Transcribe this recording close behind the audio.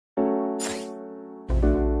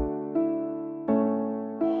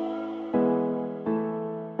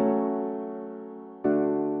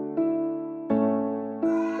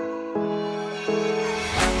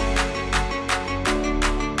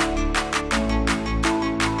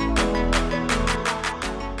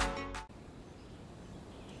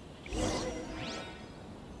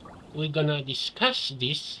we're gonna discuss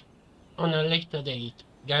this on a later date,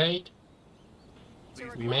 guys.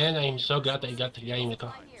 Man, I'm so glad I got the guy in the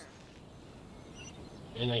car.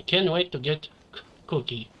 And I can't wait to get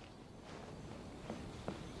Cookie.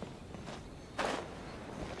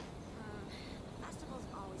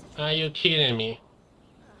 Are you kidding me?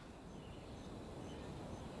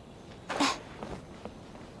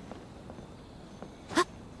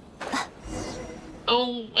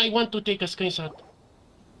 Oh, I want to take a screenshot.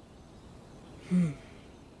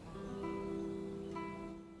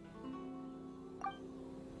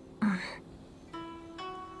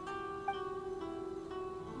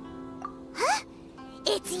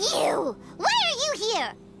 It's you! Why are you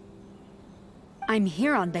here? I'm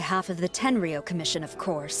here on behalf of the Tenryou Commission, of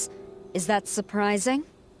course. Is that surprising?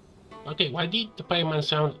 Okay, why did the Paimon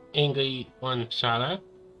sound angry on Sarah?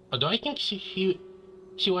 Although I think she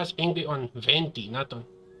was angry on Venti, not on...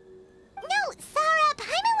 No, Sarah,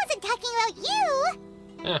 Paimon wasn't talking about you!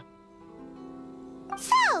 Ah.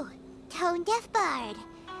 So, tone-deaf bard.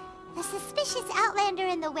 The suspicious outlander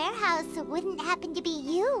in the warehouse wouldn't happen to be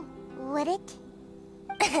you, would it?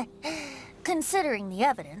 Considering the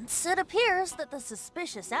evidence, it appears that the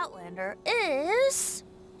suspicious outlander is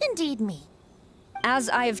indeed me. As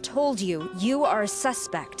I have told you, you are a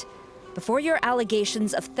suspect. Before your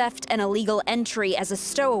allegations of theft and illegal entry as a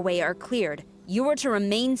stowaway are cleared, you are to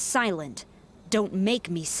remain silent. Don't make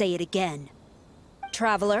me say it again.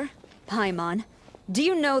 Traveler, Paimon, do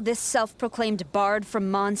you know this self-proclaimed bard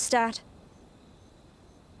from Mondstadt?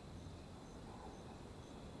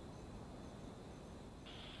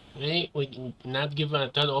 Hey, we did not give a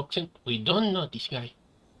third option. We don't know this guy.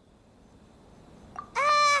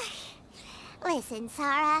 Listen,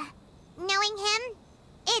 Sarah. Knowing him,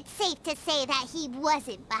 it's safe to say that he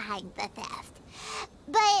wasn't behind the theft.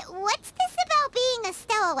 But what's this about being a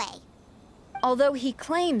stowaway? Although he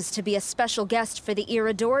claims to be a special guest for the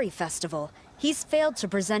Iridori Festival, he's failed to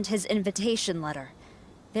present his invitation letter.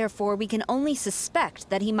 Therefore, we can only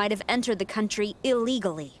suspect that he might have entered the country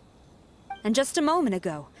illegally. And just a moment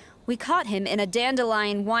ago, we caught him in a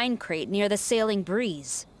dandelion wine crate near the Sailing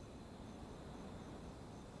Breeze.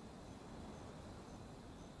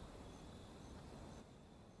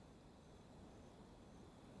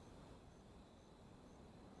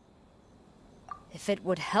 If it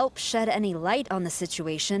would help shed any light on the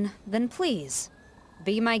situation, then please,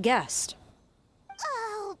 be my guest.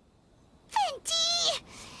 Oh, Venti!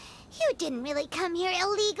 You didn't really come here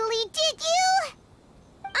illegally, did you?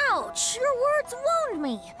 Ouch, your words wound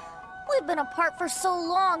me. We've been apart for so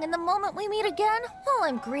long, and the moment we meet again, all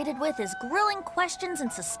I'm greeted with is grilling questions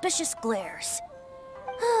and suspicious glares.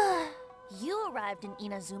 You arrived in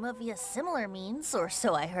Inazuma via similar means, or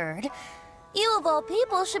so I heard. You of all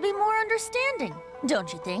people should be more understanding,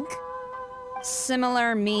 don't you think?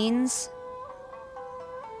 Similar means?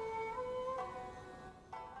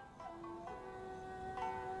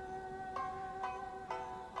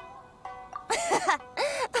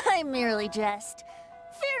 I merely jest.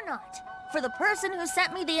 Fear not, for the person who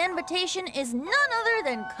sent me the invitation is none other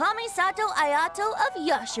than Kamisato Ayato of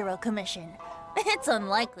Yashiro Commission. It's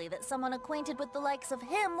unlikely that someone acquainted with the likes of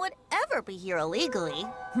him would ever be here illegally,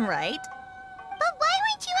 right? But why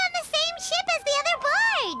weren't you on the same ship as the other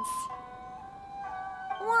bards?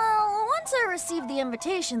 Well, once I received the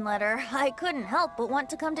invitation letter, I couldn't help but want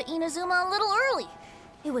to come to Inazuma a little early.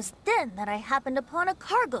 It was then that I happened upon a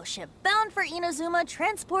cargo ship bound for Inazuma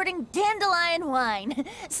transporting dandelion wine.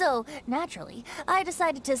 So, naturally, I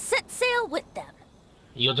decided to set sail with them.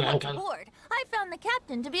 You drank On board, I found the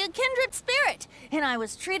captain to be a kindred spirit, and I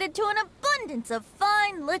was treated to an abundance of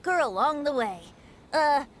fine liquor along the way.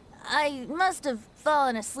 I must have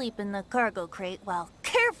fallen asleep in the cargo crate while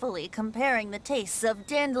carefully comparing the tastes of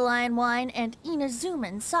dandelion wine and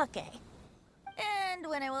Inazuman sake. And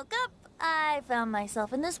when I woke up, I found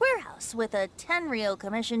myself in this warehouse with a Tenryou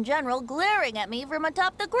Commission general glaring at me from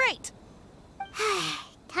atop the grate.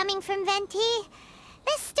 Coming from Venti,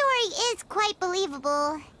 this story is quite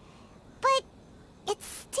believable. But it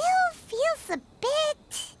still feels a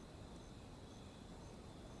bit...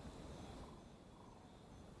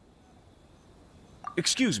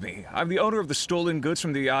 Excuse me, I'm the owner of the stolen goods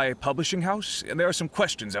from the IA Publishing House, and there are some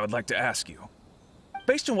questions I would like to ask you.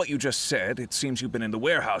 Based on what you just said, it seems you've been in the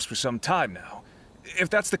warehouse for some time now. If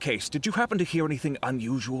that's the case, did you happen to hear anything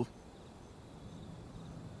unusual?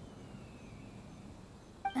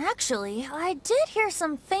 Actually, I did hear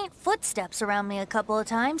some faint footsteps around me a couple of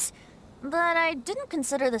times, but I didn't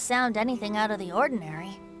consider the sound anything out of the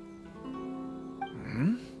ordinary.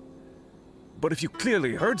 But if you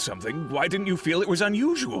clearly heard something, why didn't you feel it was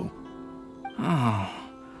unusual? Oh,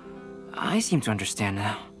 I seem to understand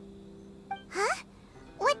now.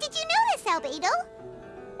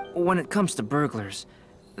 Albedo? When it comes to burglars,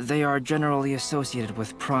 they are generally associated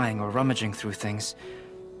with prying or rummaging through things.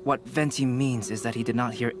 What Venti means is that he did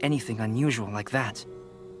not hear anything unusual like that.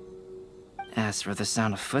 As for the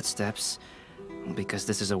sound of footsteps, because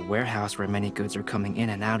this is a warehouse where many goods are coming in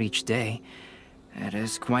and out each day, it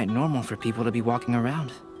is quite normal for people to be walking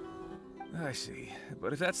around. I see.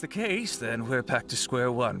 But if that's the case, then we're back to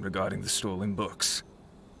square one regarding the stolen books.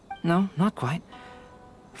 No, not quite.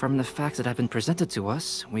 From the facts that have been presented to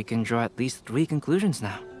us, we can draw at least 3 conclusions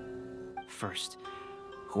now. First,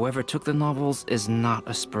 whoever took the novels is not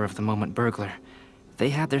a spur-of-the-moment burglar. They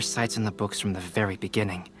had their sights on the books from the very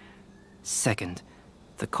beginning. Second,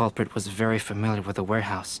 the culprit was very familiar with the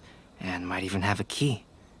warehouse, and might even have a key.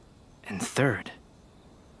 And third...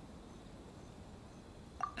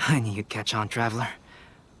 I knew you'd catch on, Traveler.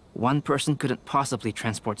 One person couldn't possibly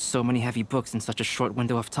transport so many heavy books in such a short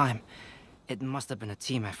window of time. It must have been a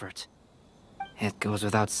team effort. It goes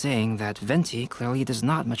without saying that Venti clearly does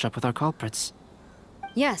not match up with our culprits.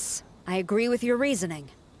 Yes, I agree with your reasoning.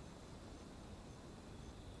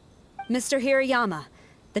 Mr. Hirayama,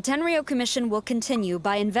 the Tenryo Commission will continue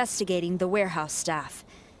by investigating the warehouse staff.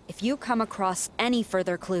 If you come across any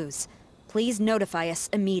further clues, please notify us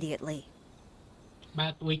immediately.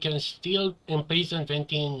 But we can still imprison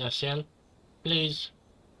Venti in a cell, please.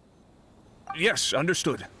 Yes,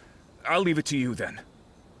 understood. I'll leave it to you then.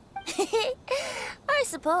 I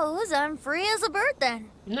suppose I'm free as a bird then.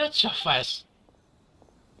 Not so fast.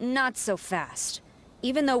 Not so fast.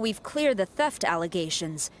 Even though we've cleared the theft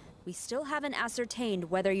allegations, we still haven't ascertained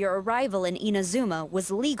whether your arrival in Inazuma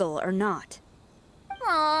was legal or not.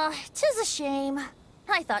 Aw, 'tis a shame.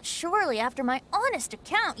 I thought surely after my honest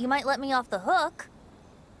account you might let me off the hook.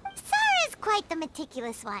 Sara's quite the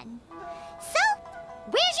meticulous one. So,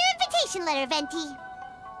 where's your invitation letter, Venti?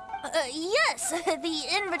 Yes, the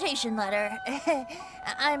invitation letter.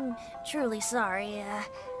 I'm truly sorry.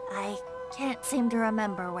 I can't seem to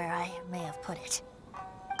remember where I may have put it.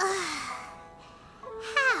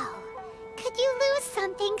 How could you lose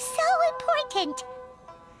something so important?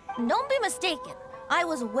 Don't be mistaken. I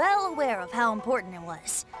was well aware of how important it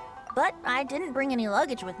was. But I didn't bring any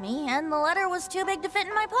luggage with me, and the letter was too big to fit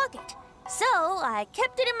in my pocket. So I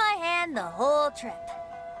kept it in my hand the whole trip.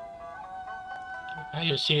 Are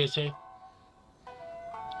you serious?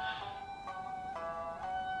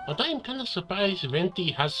 But I'm kind of surprised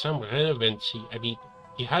Venti has some relevancy. I mean,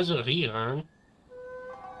 he has a rerun.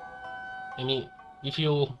 I mean, if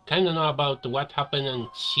you kind of know about what happened in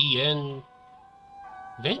CN,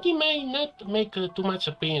 Venti might not make too much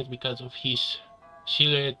appearance because of his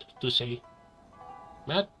silhouette to say.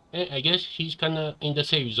 But I guess he's kind of in the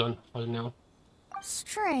safe zone for now.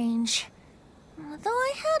 Strange. Though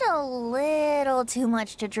I had a little too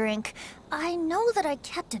much to drink, I know that I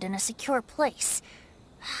kept it in a secure place.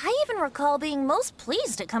 I even recall being most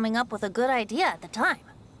pleased at coming up with a good idea at the time.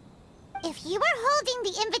 If you were holding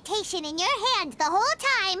the invitation in your hand the whole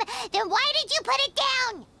time, then why did you put it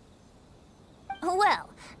down? Well,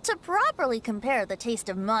 to properly compare the taste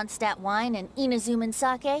of Mondstadt wine and Inazuman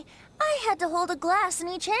sake, I had to hold a glass in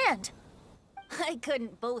each hand. I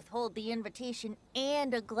couldn't both hold the invitation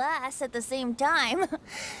and a glass at the same time.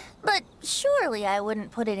 But surely I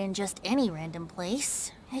wouldn't put it in just any random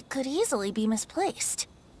place. It could easily be misplaced.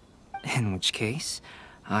 In which case,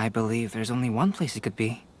 I believe there's only one place it could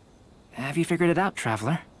be. Have you figured it out,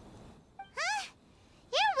 Traveler? Huh?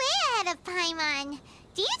 You're way ahead of Paimon.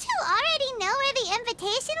 Do you two already know where the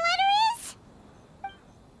invitation letter is?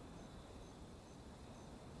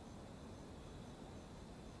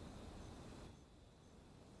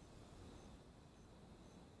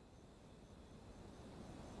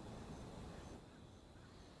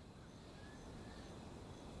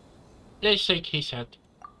 Let's shake his head.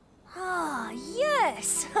 Ah,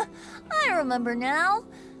 yes! I remember now.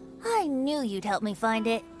 I knew you'd help me find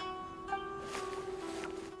it.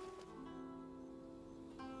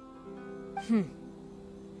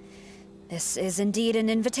 This is indeed an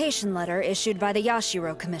invitation letter issued by the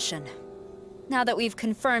Yashiro Commission. Now that we've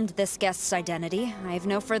confirmed this guest's identity, I have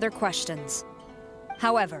no further questions.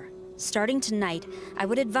 However, starting tonight, I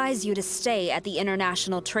would advise you to stay at the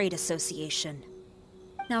International Trade Association.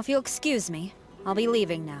 Now, if you'll excuse me, I'll be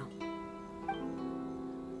leaving now.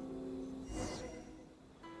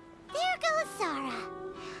 There goes Sara.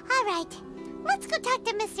 All right, let's go talk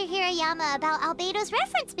to Mr. Hirayama about Albedo's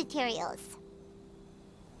reference materials.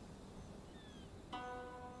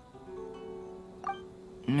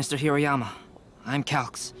 Mr. Hirayama, I'm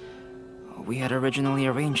Calx. We had originally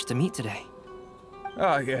arranged to meet today.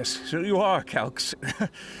 Ah, yes, so you are Calx.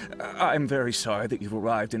 I'm very sorry that you've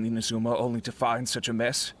arrived in Inazuma only to find such a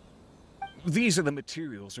mess. These are the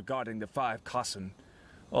materials regarding the 5 Kassen.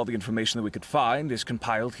 All the information that we could find is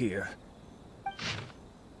compiled here.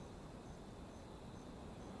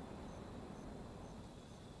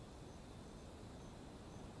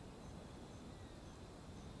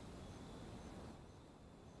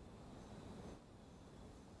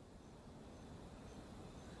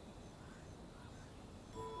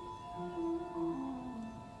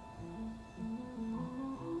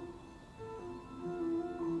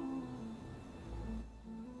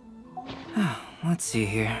 Let's see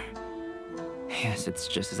here. Yes, it's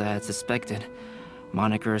just as I had suspected.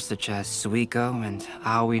 Monikers such as Suiko and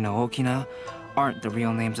Aoi no Okina aren't the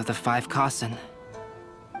real names of the 5 Kassen.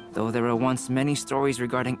 Though there were once many stories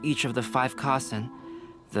regarding each of the 5 Kassen,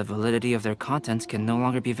 the validity of their contents can no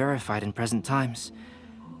longer be verified in present times.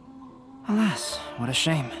 Alas, what a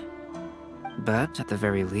shame. But at the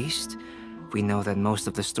very least, we know that most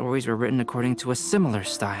of the stories were written according to a similar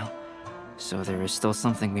style, so there is still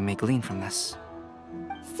something we may glean from this.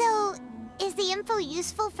 So, is the info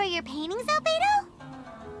useful for your paintings, Albedo?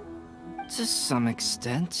 To some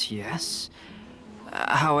extent, yes.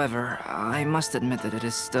 However, I must admit that it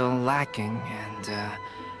is still lacking and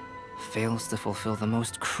fails to fulfill the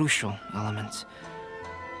most crucial element.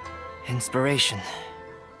 Inspiration.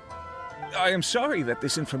 I am sorry that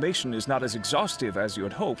this information is not as exhaustive as you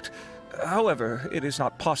had hoped. However, it is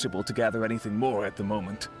not possible to gather anything more at the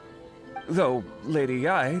moment. Though, Lady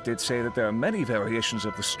Yae did say that there are many variations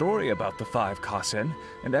of the story about the 5 Kassen,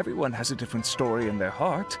 and everyone has a different story in their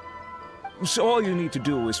heart. So all you need to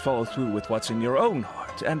do is follow through with what's in your own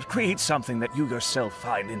heart, and create something that you yourself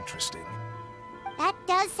find interesting. That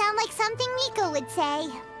does sound like something Miko would say.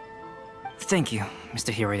 Thank you,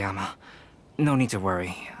 Mr. Hirayama. No need to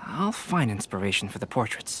worry. I'll find inspiration for the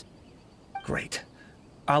portraits. Great.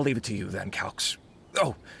 I'll leave it to you then, Calx.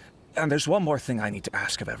 Oh, and there's one more thing I need to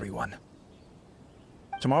ask of everyone.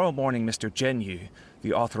 Tomorrow morning, Mr. Genyu,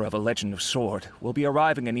 the author of A Legend of Sword, will be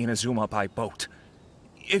arriving in Inazuma by boat.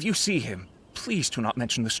 If you see him, please do not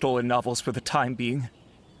mention the stolen novels for the time being.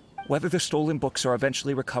 Whether the stolen books are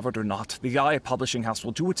eventually recovered or not, the Yae Publishing House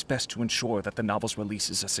will do its best to ensure that the novel's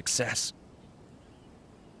release is a success.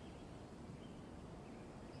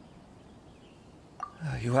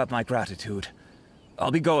 You have my gratitude.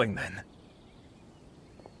 I'll be going then.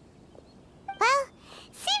 Well,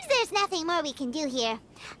 seems there's nothing more we can do here.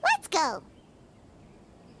 Let's go.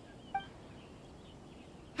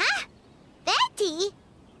 Huh? Betty?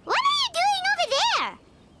 What are you doing over there?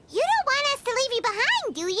 You don't want us to leave you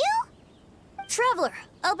behind, do you? Traveler,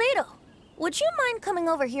 Albedo, would you mind coming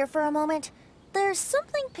over here for a moment? There's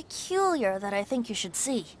something peculiar that I think you should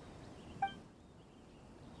see.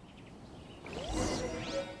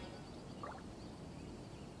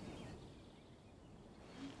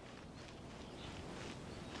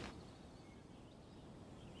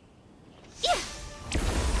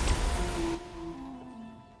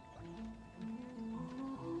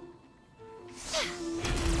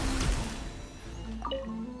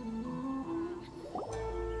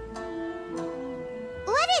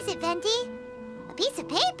 What is it, Venti? A piece of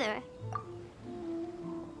paper?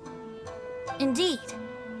 Indeed.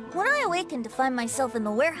 When I awakened to find myself in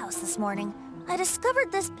the warehouse this morning, I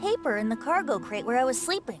discovered this paper in the cargo crate where I was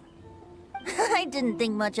sleeping. I didn't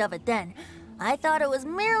think much of it then. I thought it was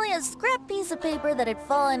merely a scrap piece of paper that had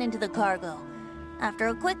fallen into the cargo. After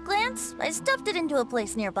a quick glance, I stuffed it into a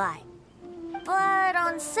place nearby. But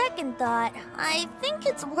on second thought, I think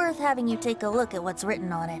it's worth having you take a look at what's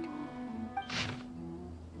written on it.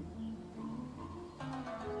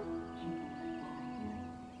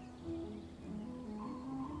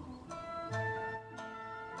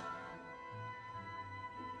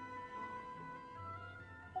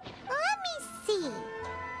 Let me see.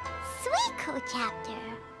 Suiko chapter.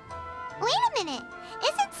 Wait a minute.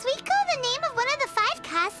 Isn't Suiko the name of one of the 5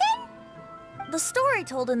 Kassen? The story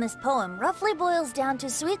told in this poem roughly boils down to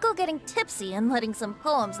Suiko getting tipsy and letting some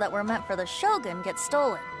poems that were meant for the Shogun get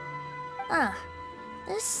stolen. Ah,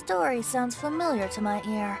 this story sounds familiar to my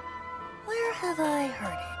ear. Where have I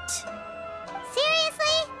heard it?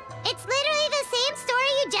 Seriously? It's literally the same story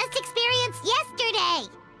you just experienced yesterday!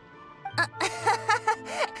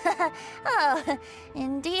 Oh,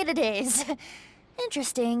 indeed it is.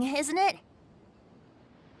 Interesting, isn't it?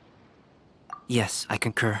 Yes, I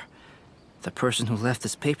concur. The person who left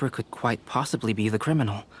this paper could quite possibly be the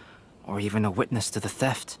criminal, or even a witness to the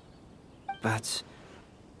theft. But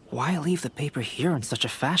why leave the paper here in such a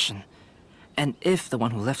fashion? And if the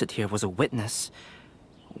one who left it here was a witness,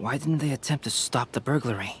 why didn't they attempt to stop the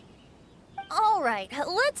burglary? All right,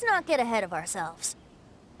 let's not get ahead of ourselves.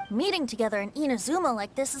 Meeting together in Inazuma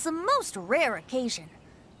like this is a most rare occasion.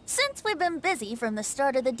 Since we've been busy from the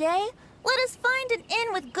start of the day, let us find an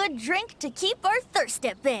inn with good drink to keep our thirst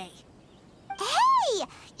at bay. Hey!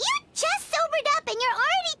 You just sobered up and you're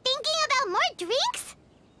already thinking about more drinks?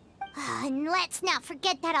 And let's not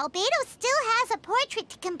forget that Albedo still has a portrait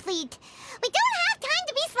to complete. We don't have time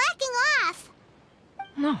to be slacking off.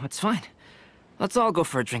 No, it's fine. Let's all go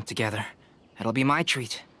for a drink together. It'll be my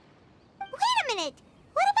treat. Wait a minute.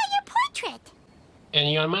 What about your portrait?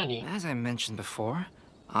 And your money. As I mentioned before,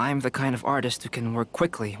 I'm the kind of artist who can work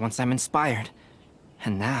quickly once I'm inspired.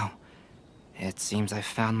 And now, it seems I've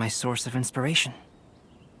found my source of inspiration.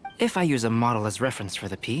 If I use a model as reference for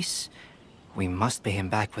the piece, we must pay him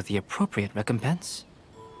back with the appropriate recompense.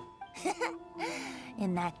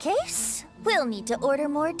 In that case, we'll need to order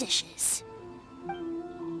more dishes.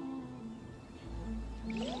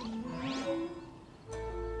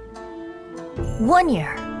 One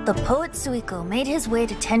year, the poet Suiko made his way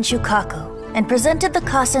to Tenshukaku and presented the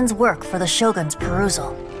Kasen's work for the shogun's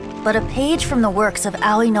perusal. But a page from the works of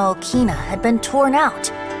Aoi no Okina had been torn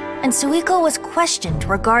out, and Suiko was questioned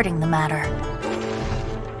regarding the matter.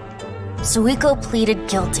 Suiko pleaded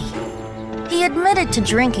guilty. He admitted to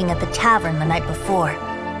drinking at the tavern the night before,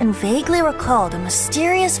 and vaguely recalled a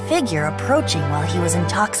mysterious figure approaching while he was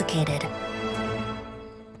intoxicated.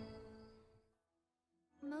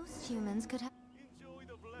 Most humans could have... Enjoy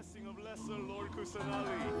the blessing of Lesser Lord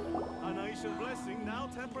Kusanagi. An Aisha blessing, now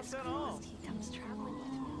 10% off. He comes traveling with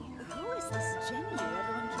me. Who is this Jenny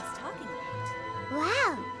everyone keeps talking about?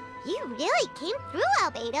 Wow, you really came through,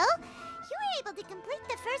 Albedo. You were able to complete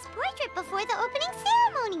the first portrait before the opening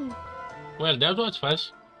ceremony. Well, that was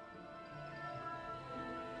fast.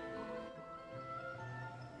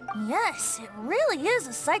 Yes, it really is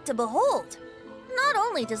a sight to behold. Not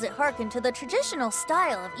only does it harken to the traditional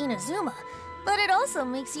style of Inazuma, but it also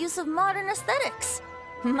makes use of modern aesthetics.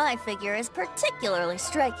 My figure is particularly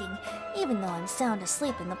striking. Even though I'm sound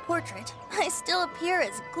asleep in the portrait, I still appear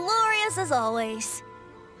as glorious as always.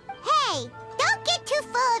 Hey, don't get too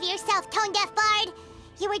full of yourself, Tone Deaf Bard.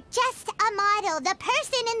 You were just a model. The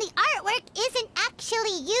person in the artwork isn't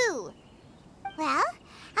actually you. Well,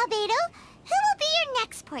 Albedo, who will be your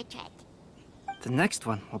next portrait? The next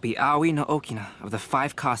one will be Aoi no Okina of the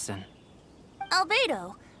 5 Kasen.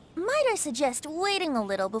 Albedo, might I suggest waiting a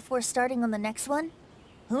little before starting on the next one?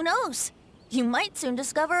 Who knows? You might soon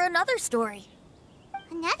discover another story.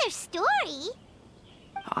 Another story?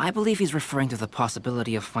 I believe he's referring to the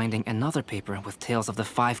possibility of finding another paper with tales of the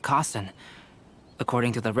 5 Kasen.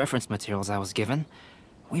 According to the reference materials I was given,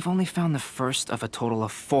 we've only found the first of a total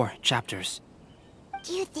of 4 chapters.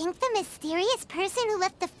 Do you think the mysterious person who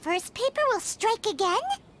left the first paper will strike again?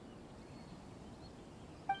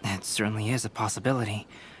 It certainly is a possibility.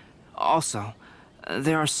 Also,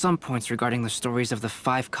 there are some points regarding the stories of the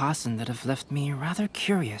 5 Kasen that have left me rather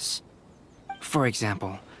curious. For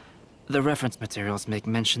example, the reference materials make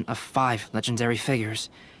mention of 5 legendary figures,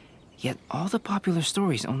 yet all the popular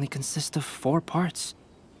stories only consist of 4 parts.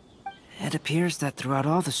 It appears that throughout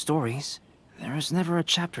all the stories, there is never a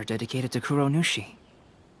chapter dedicated to Kuronushi.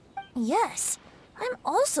 Yes, I'm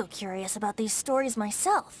also curious about these stories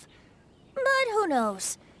myself. But who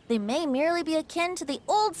knows? They may merely be akin to the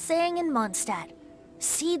old saying in Mondstadt.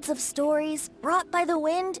 Seeds of stories brought by the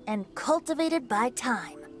wind and cultivated by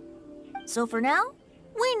time. So for now,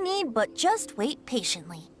 we need but just wait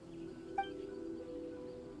patiently.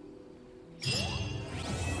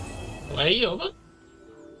 Why are you over?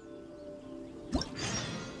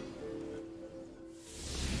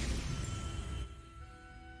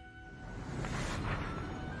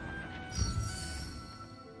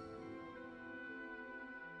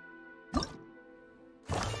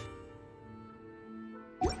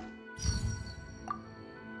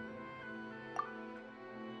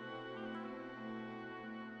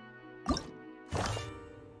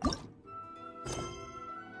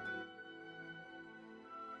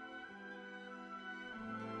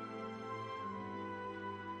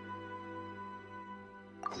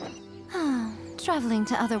 Traveling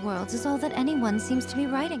to other worlds is all that anyone seems to be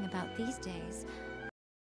writing about these days.